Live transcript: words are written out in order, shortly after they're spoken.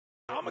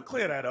I'm gonna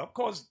clear that up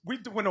because we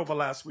went over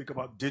last week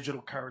about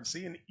digital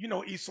currency, and you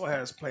know Esau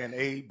has plan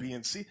A, B,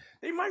 and C.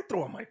 They might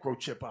throw a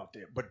microchip out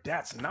there, but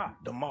that's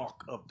not the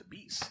mark of the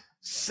beast.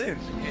 Sin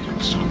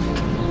is.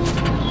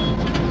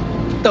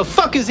 The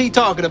fuck is he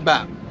talking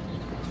about?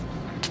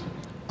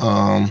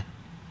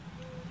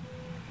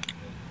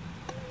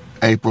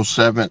 April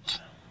 7th,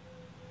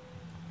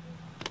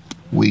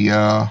 we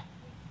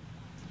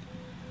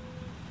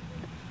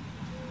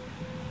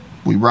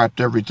wrapped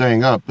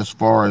everything up as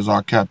far as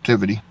our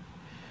captivity,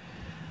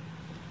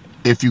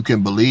 if you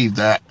can believe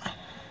that.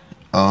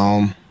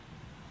 That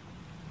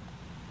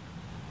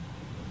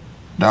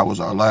was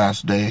our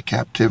last day of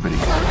captivity.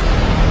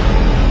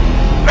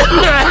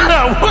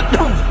 What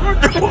the?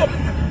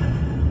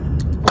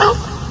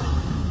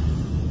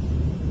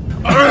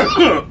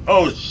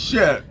 Oh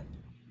shit!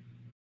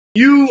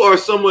 You are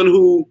someone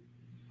who,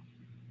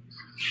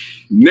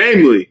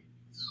 namely,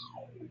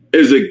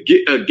 is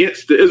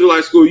against the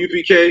Israelite school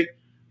UPK.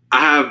 I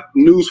have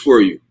news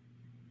for you.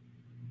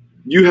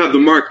 You have the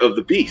mark of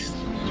the beast.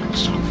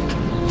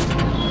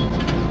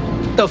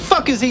 The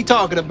fuck is he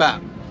talking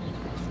about?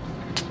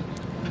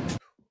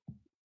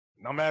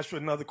 Now I'm gonna ask you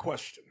another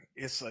question.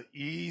 It's an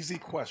easy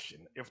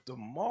question. If the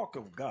mark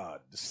of God,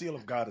 the seal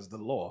of God, is the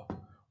law,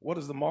 what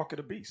is the mark of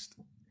the beast?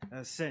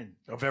 Sin.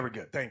 Oh, very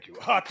good. Thank you.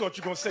 I thought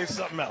you were gonna say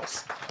something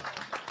else.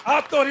 I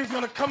thought he was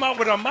gonna come out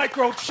with a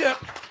microchip.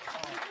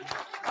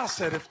 I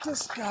said, if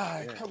this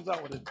guy comes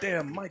out with a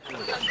damn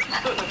microchip.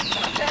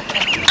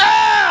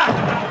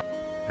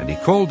 And he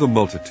called the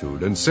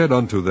multitude, and said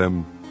unto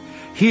them,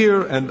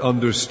 Hear and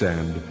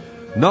understand,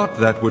 not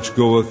that which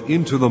goeth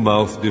into the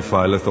mouth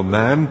defileth a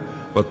man,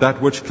 but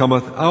that which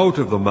cometh out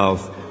of the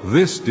mouth,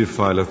 this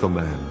defileth a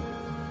man.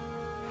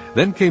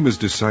 Then came his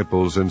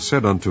disciples, and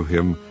said unto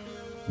him,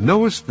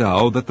 Knowest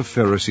thou that the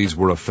Pharisees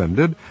were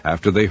offended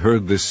after they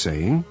heard this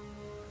saying?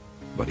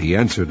 But he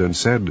answered and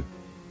said,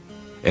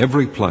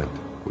 Every plant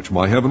which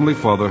my heavenly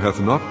Father hath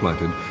not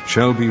planted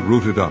shall be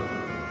rooted up.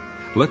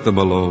 Let them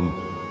alone.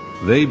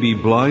 They be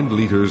blind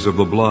leaders of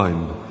the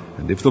blind,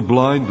 and if the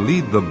blind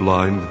lead the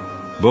blind,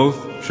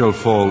 both shall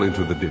fall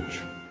into the ditch.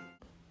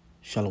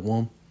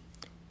 Shalom.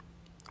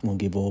 I want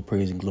to give all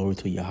praise and glory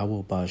to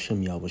Yahweh,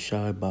 Ba'ashem, Yahweh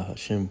Shai,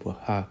 Ba'ashem,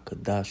 Waha,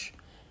 Kadash.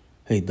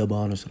 Hey, double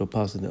honors to the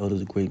apostles and the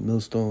elders of Great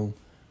Millstone.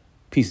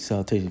 Peace and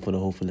salutation for the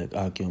whole elect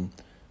Akim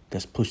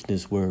that's pushing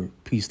this word.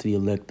 Peace to the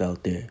elect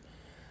out there.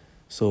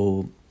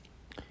 So,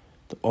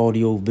 the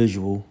audio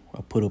visual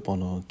I put up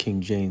on a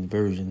King James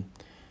version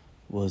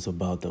was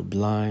about the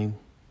blind.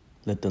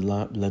 Let the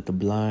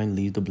blind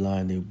lead the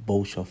blind. They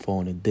both shall fall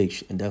in a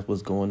ditch. And that's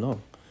what's going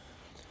on.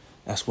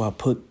 That's why I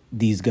put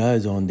these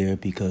guys on there,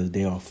 because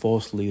they are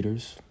false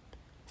leaders,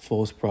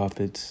 false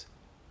prophets,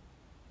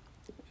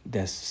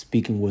 that's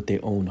speaking with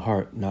their own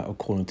heart, not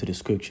according to the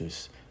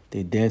scriptures.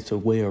 They dance their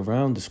way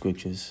around the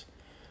scriptures.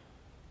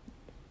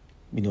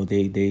 You know,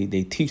 they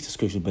teach the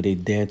scriptures, but they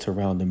dance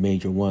around the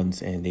major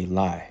ones and they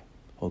lie,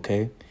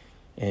 okay?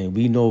 And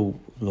we know,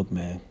 look,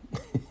 man,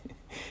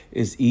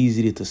 it's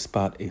easy to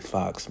spot a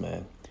fox,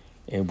 man.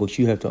 And what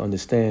you have to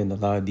understand, a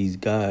lot of these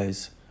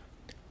guys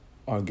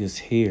are just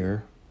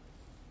here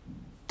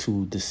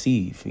to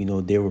deceive. You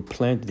know, they were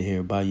planted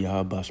here by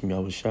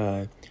Yahweh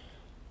Shai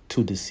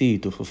to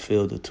deceive, to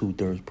fulfill the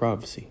 2/3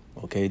 prophecy.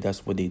 Okay,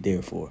 that's what they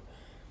there for.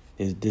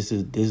 This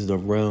is the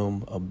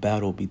realm of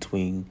battle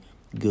between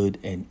good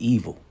and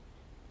evil.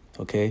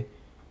 Okay,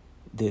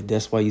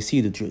 that's why you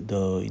see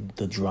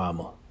the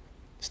drama.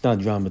 It's not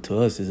drama to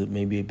us, is it?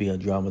 Maybe it'd be a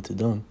drama to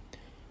them.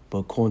 But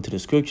according to the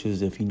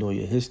scriptures, if you know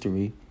your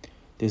history,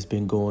 this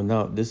been going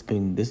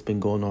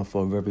on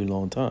for a very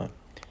long time.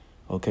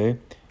 Okay,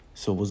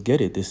 so let's get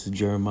it. This is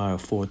Jeremiah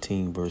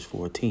 14, verse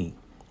 14.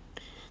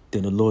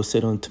 Then the Lord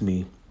said unto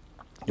me,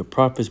 the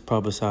prophets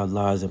prophesy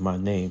lies in my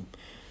name.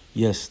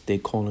 Yes, they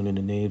calling in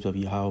the names of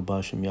Yahweh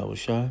Ba'ashem Yahweh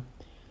Shai,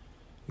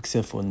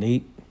 except for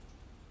Nate.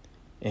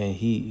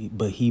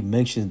 But he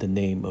mentions the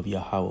name of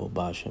Yahweh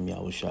Ba'ashem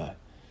Yahweh Shai.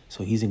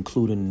 So he's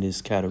included in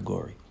this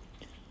category.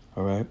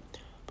 All right.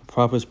 The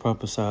prophets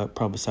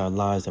prophesy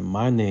lies in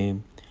my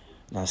name,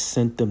 and I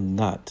sent them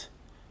not.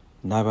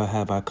 Neither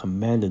have I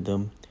commanded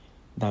them,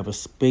 neither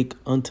spake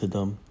unto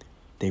them.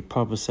 They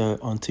prophesy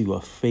unto you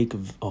a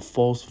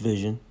false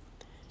vision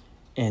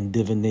and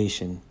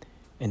divination,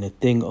 and a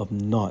thing of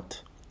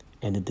naught,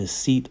 and the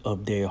deceit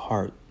of their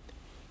heart.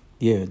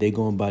 Yeah, they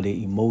going by their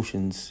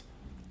emotions,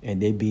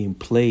 and they being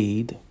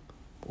played,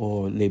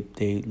 or they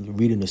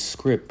reading a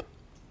script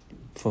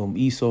from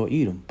Esau,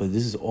 Edom. But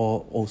this is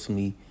all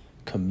ultimately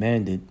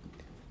commanded.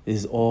 This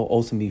is all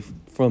ultimately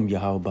from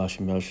Yahweh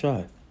Ba'ashem Yahweh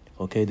Shai.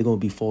 Okay, they're going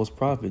to be false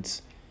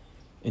prophets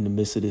in the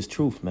midst of this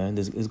truth, man.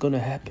 It's going to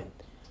happen.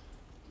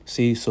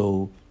 See,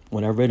 so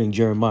when I read in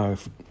Jeremiah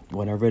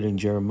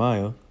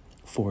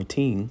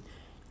 14,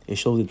 it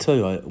shows to tell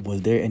you,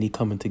 was there any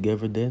coming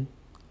together then?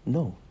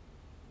 No.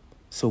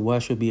 So why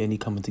should be any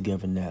coming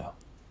together now?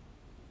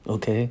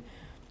 Okay,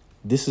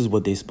 this is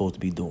what they're supposed to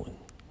be doing.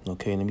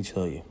 Okay, let me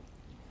tell you.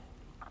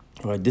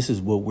 All right, this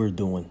is what we're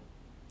doing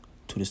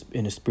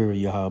in the spirit of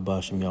Yahweh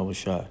Ba'ashem Yahweh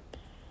Shai.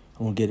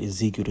 I'm going to get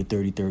Ezekiel, the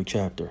 33rd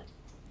chapter.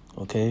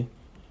 Okay?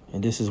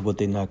 And this is what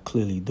they're not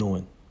clearly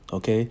doing.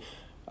 Okay?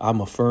 I'm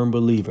a firm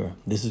believer.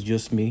 This is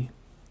just me.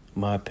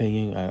 My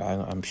opinion.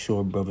 I'm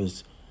sure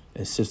brothers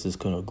and sisters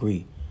can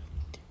agree.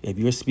 If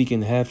you're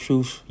speaking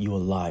half-truth, you're a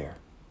liar.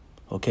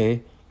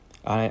 Okay?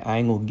 I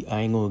ain't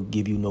gonna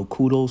give you no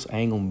kudos. I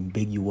ain't gonna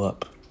big you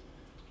up.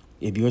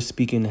 If you're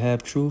speaking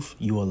half-truth,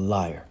 you're a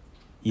liar.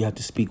 You have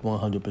to speak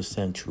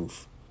 100%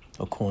 truth,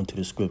 according to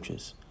the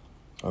scriptures.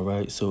 All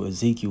right? So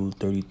Ezekiel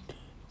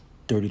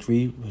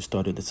 33, we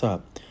start at the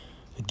top.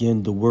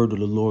 Again, the word of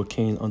the Lord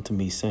came unto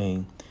me,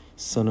 saying,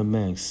 Son of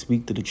man,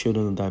 speak to the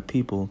children of thy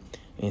people,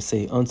 and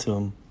say unto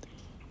them,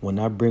 when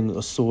I bring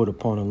a sword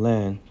upon a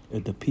land,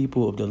 if the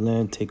people of the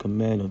land take a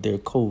man of their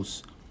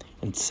coast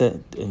and set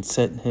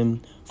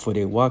him for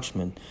their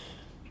watchman,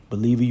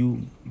 believe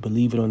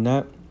it or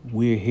not,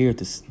 we're here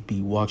to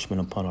be watchmen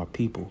upon our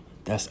people.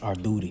 That's our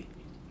duty.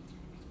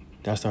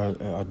 That's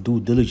our due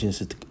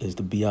diligence is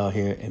to be out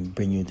here and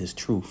bring you this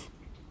truth.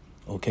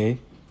 Okay?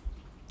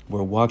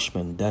 We're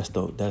watchmen. That's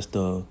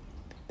the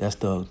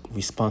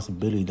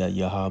responsibility that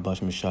Yahweh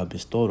Basham Shah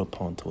bestowed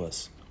upon to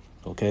us.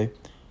 Okay?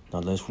 Now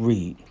let's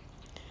read.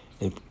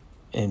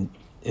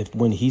 If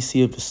when he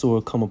seeth the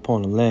sword come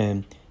upon the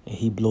land, and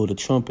he blow the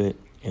trumpet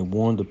and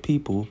warn the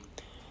people,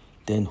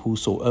 then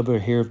whosoever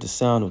heareth the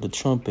sound of the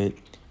trumpet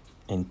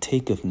and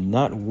taketh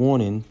not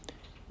warning,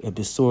 if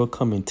the sword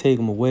come and take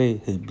him away,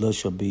 his blood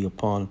shall be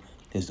upon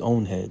his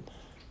own head.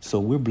 So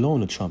we're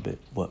blowing the trumpet.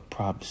 What?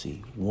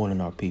 Prophecy,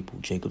 warning our people,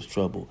 Jacob's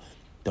trouble,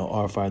 the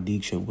R5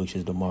 Diksha, which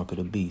is the mark of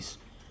the beast.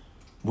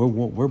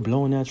 We're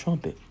blowing that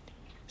trumpet.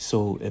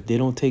 So if they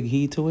don't take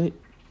heed to it,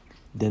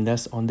 then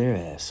that's on their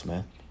ass,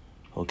 man.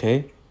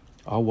 Okay?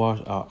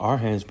 Our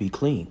hands be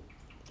clean.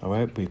 All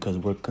right? Because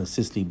we're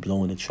consistently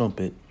blowing the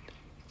trumpet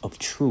of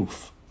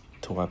truth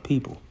to our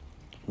people.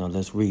 Now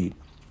let's read.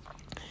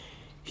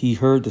 He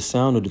heard the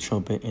sound of the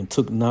trumpet and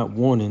took not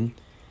warning,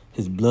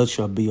 his blood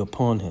shall be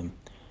upon him.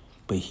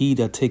 But he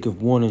that taketh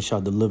warning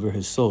shall deliver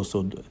his soul.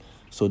 So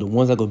the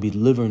ones that are going to be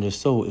delivering their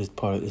soul is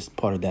part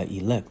of that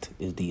elect,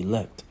 is the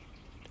elect.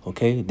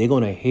 Okay? They're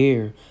going to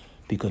hear,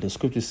 because the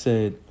scripture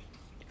said,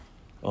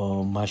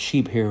 my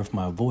sheep heareth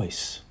my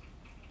voice.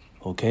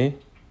 Okay?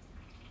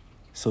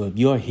 So if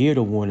you're here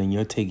to warning,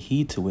 you'll take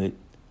heed to it.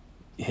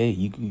 Hey,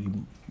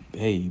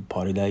 you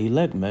part of that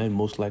elect, man.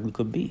 Most likely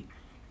could be.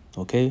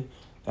 Okay?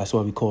 That's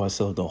why we call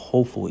ourselves the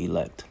hopeful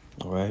elect.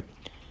 All right?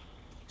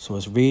 So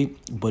let's read.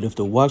 But if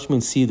the watchman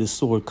see the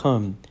sword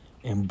come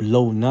and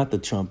blow not the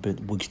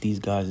trumpet, which these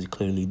guys is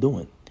clearly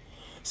doing.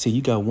 See,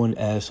 you got one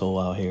asshole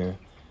out here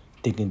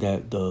thinking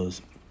that the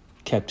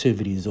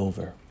captivity is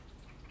over.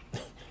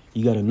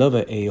 You got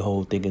another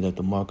a-hole thinking that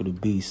the mark of the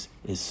beast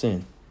is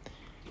sin.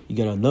 You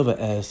got another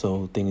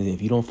asshole thinking that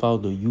if you don't follow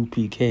the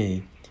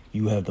UPK,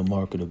 you have the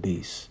mark of the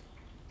beast.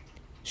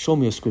 Show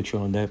me a scripture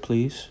on that,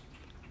 please.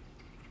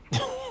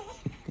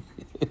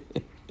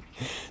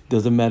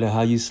 Doesn't matter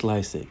how you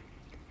slice it.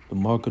 The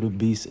mark of the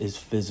beast is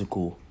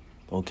physical.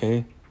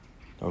 Okay?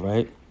 All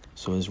right?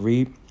 So let's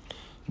read.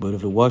 But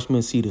if the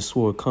watchman see the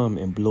sword come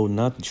and blow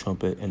not the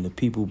trumpet, and the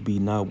people be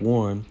not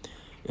warned,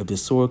 if the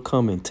sword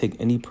come and take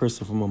any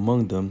person from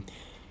among them,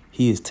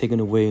 he is taken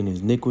away in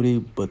his iniquity,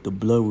 but the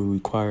blood will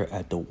require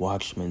at the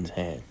watchman's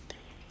hand.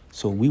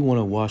 So we want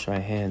to wash our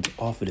hands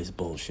off of this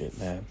bullshit,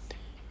 man.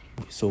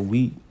 So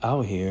we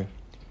out here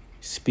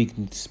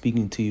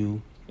speaking to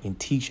you and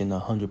teaching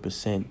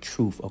 100%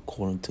 truth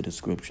according to the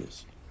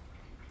scriptures.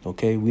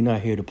 Okay? We're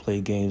not here to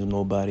play games with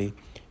nobody.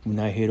 We're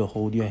not here to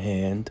hold your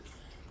hand.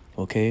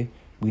 Okay?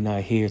 We're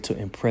not here to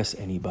impress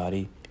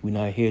anybody. We're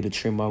not here to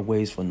trim our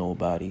ways for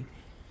nobody.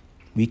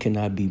 We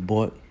cannot be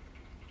bought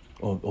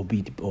or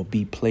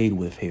be played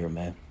with here,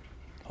 man.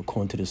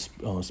 According to the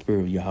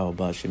spirit of Yahweh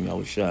Bashim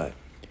Yahushai.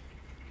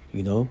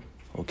 You know?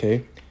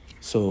 Okay?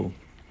 So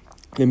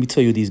let me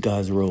tell you these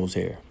guys' roles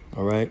here.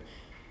 All right?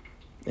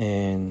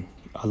 And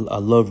I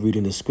love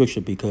reading the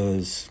scripture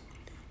because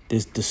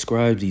this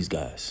describes these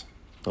guys.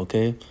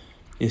 Okay?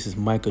 This is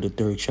Micah, the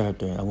 3rd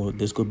chapter.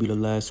 This could be the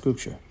last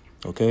scripture.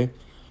 Okay?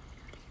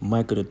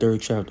 Micah, the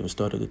 3rd chapter,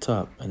 start at the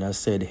top. And I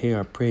said, here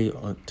I pray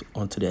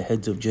unto the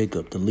heads of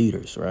Jacob, the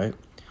leaders, right?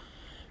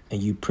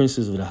 And you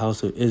princes of the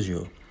house of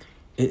Israel.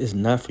 It is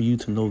not for you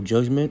to know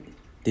judgment.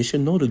 They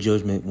should know the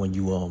judgment when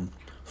you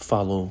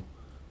follow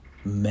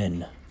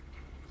men.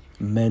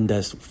 Men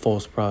that's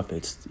false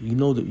prophets. You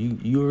know that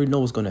you already know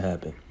what's going to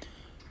happen.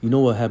 You know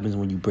what happens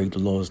when you break the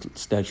laws,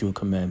 statute of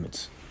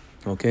commandments.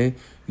 Okay?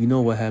 You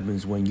know what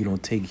happens when you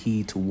don't take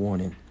heed to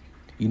warning.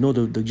 You know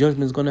the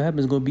judgment is going to happen.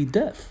 It's going to be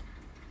death.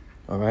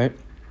 All right?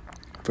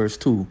 Verse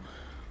 2.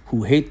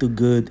 Who hate the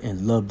good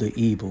and love the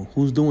evil.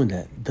 Who's doing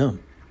that?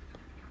 Them.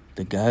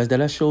 The guys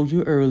that I showed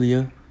you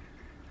earlier.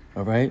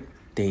 All right?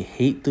 They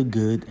hate the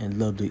good and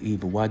love the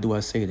evil. Why do I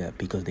say that?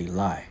 Because they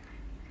lie.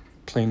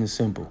 Plain and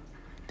simple.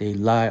 They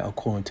lie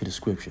according to the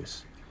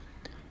scriptures.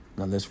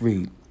 Now let's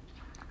read.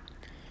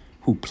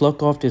 Who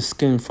pluck off their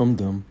skin from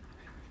them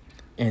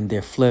and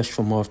their flesh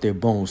from off their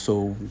bones.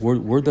 So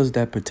where does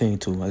that pertain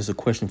to? That's a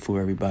question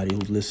for everybody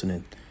who's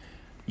listening.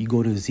 You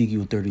go to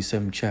Ezekiel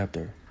 37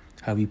 chapter,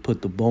 how he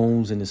put the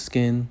bones and the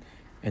skin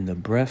and the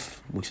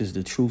breath, which is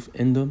the truth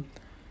in them.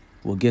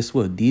 Well, guess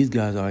what? These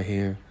guys are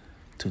here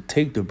to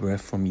take the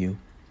breath from you,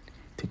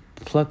 to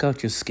pluck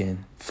out your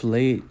skin,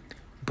 flay it,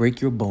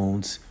 break your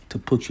bones, to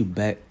put you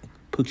back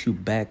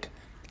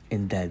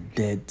in that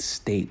dead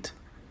state.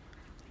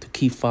 To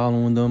keep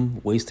following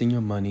them, wasting your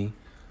money,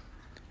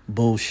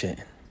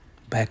 bullshitting,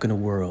 back in the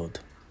world.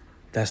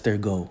 That's their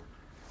goal.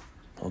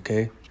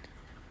 Okay?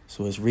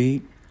 So let's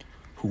read.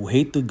 Who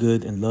hate the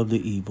good and love the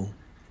evil.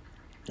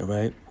 All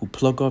right? Who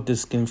pluck off the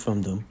skin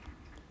from them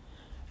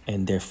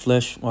and their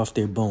flesh off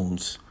their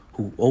bones.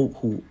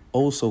 Who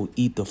also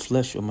eat the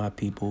flesh of my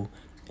people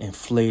and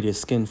flay their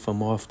skin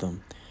from off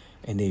them.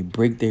 And they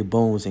break their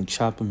bones and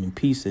chop them in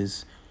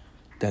pieces.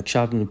 That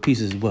chopping in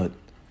pieces is what?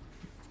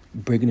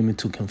 Breaking them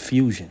into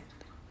confusion.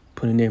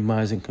 Putting their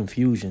minds in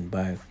confusion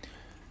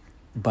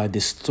by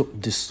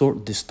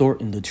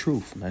distorting the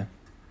truth, man.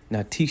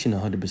 Not teaching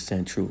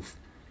 100% truth.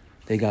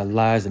 They got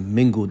lies and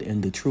mingled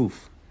in the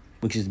truth,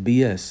 which is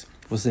BS.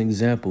 What's an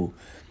example?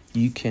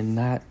 You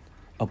cannot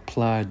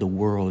apply the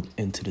world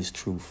into this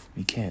truth.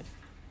 You can't.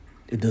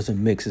 It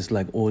doesn't mix. It's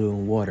like oil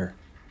and water.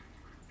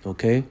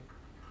 Okay?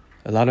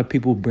 A lot of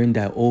people bring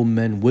that old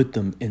men with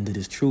them into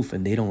this truth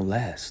and they don't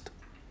last.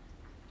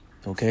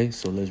 Okay?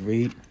 So let's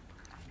read.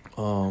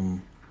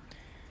 And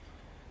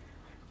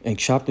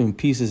chop them in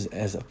pieces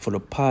as for the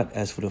pot,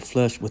 as for the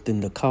flesh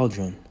within the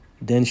cauldron.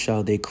 Then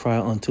shall they cry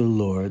unto the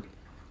Lord,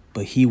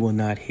 but he will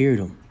not hear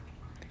them.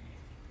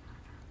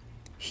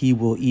 He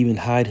will even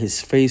hide his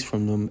face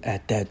from them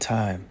at that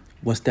time.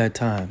 What's that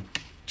time?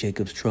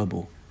 Jacob's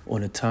trouble,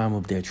 or the time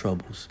of their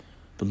troubles.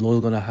 The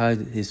Lord's going to hide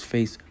his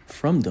face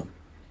from them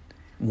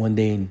when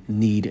they in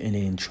need and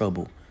in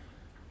trouble.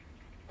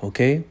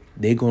 Okay?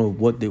 Where they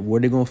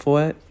going to fall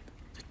at?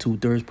 The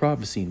 2/3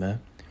 prophecy,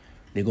 man.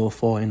 They going to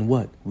fall in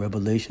what?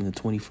 Revelation, the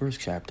 21st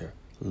chapter.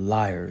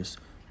 Liars.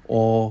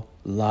 All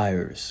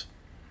liars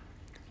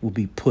will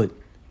be put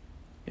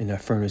in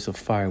that furnace of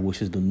fire,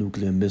 which is the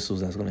nuclear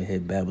missiles that's going to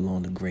hit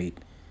Babylon the Great.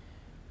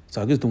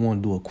 So I just don't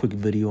want to do a quick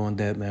video on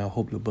that, man. I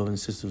hope your brothers and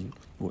sisters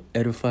were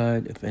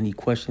edified. If any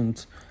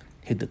questions,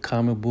 hit the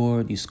comment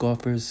board. You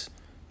scoffers,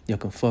 y'all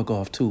can fuck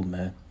off too,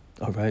 man.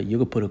 All right? You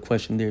can put a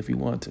question there if you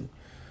want to.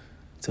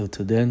 So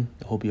till then,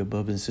 I hope your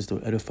brothers and sisters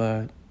were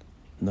edified.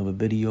 Another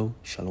video.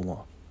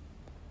 Shalom.